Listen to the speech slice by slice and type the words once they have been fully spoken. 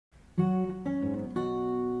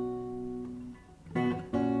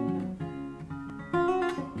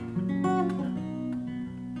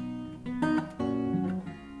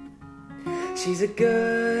She's a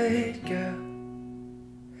good girl,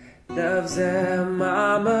 loves her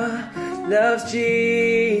mama, loves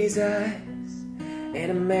Jesus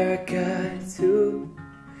and America too.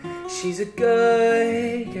 She's a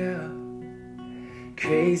good girl,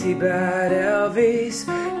 crazy about Elvis,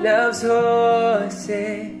 loves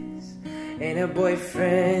horses and her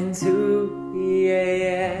boyfriend too, yeah,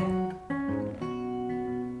 yeah.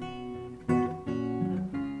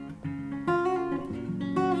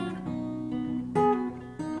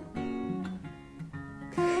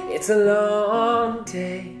 It's a long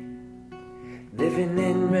day living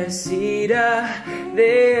in Reseda.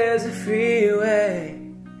 There's a freeway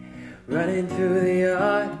running through the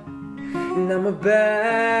yard, and I'm a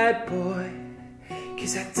bad boy,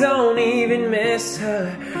 'cause I don't even miss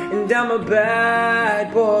her. And I'm a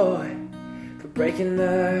bad boy for breaking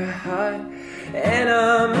her heart. And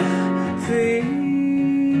I'm free,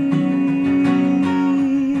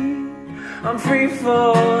 I'm free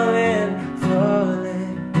falling, falling.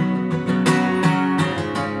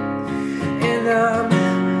 And I'm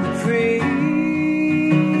free,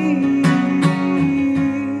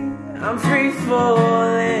 I'm free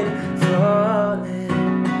falling, falling.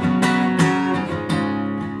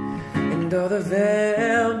 And all the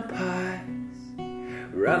vampires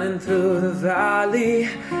running through the valley,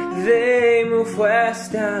 they move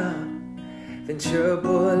west down Ventura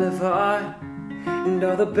Boulevard. And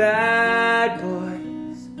all the bad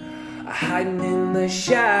boys are hiding in the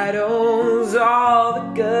shadows. All the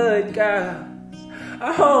good girls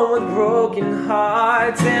are home with broken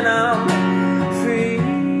hearts. And I'm free,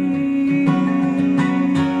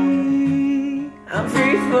 I'm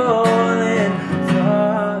free falling,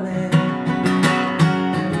 falling.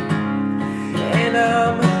 And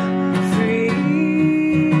I'm free,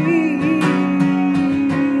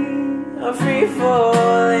 I'm free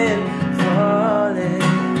falling, falling.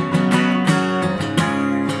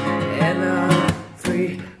 And I'm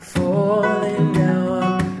free falling now,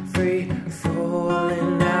 I'm free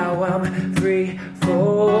falling now, I'm free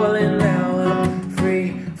falling now, I'm free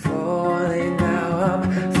falling now,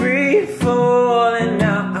 I'm free falling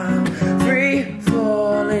now, I'm free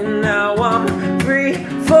falling now, I'm free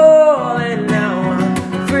falling now,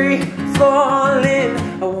 I'm free falling.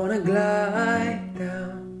 I wanna glide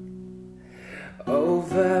down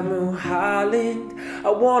over Mulholland. I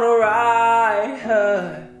wanna ride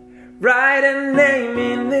her, write a name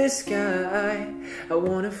in the sky. I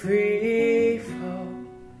wanna free fall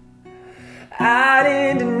out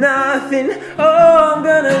into nothing. Oh, I'm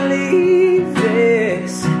gonna leave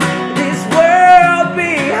this world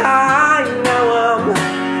behind. Now I'm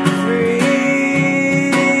free,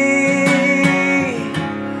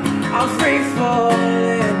 I'm free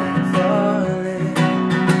falling, falling.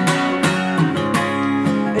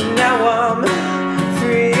 And now I'm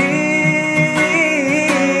free,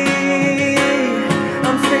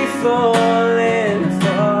 I'm free falling,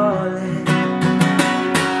 falling.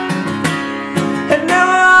 And now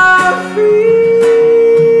I'm free,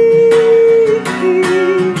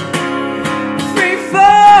 free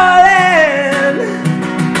falling.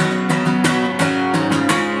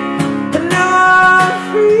 And now I'm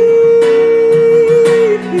free,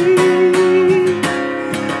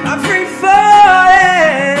 I'm free falling.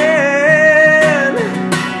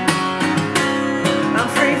 I'm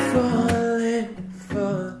free falling,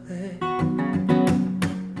 falling.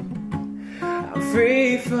 I'm free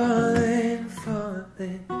falling,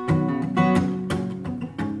 falling.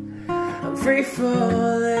 I'm free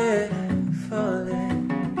falling, falling.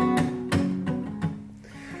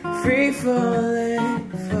 Free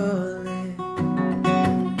falling, falling,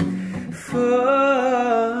 fall.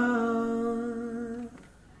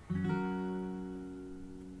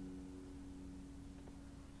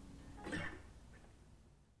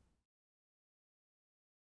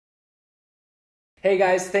 Hey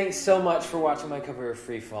guys, thanks so much for watching my cover of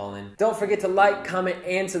Free Fallin'. Don't forget to like, comment,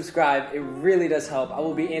 and subscribe. It really does help. I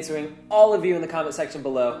will be answering all of you in the comment section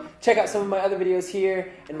below. Check out some of my other videos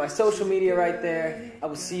here and my social media right there. I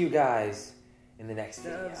will see you guys in the next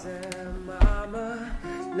video. Loves her mama,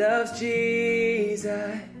 loves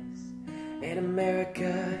Jesus and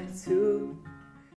America too.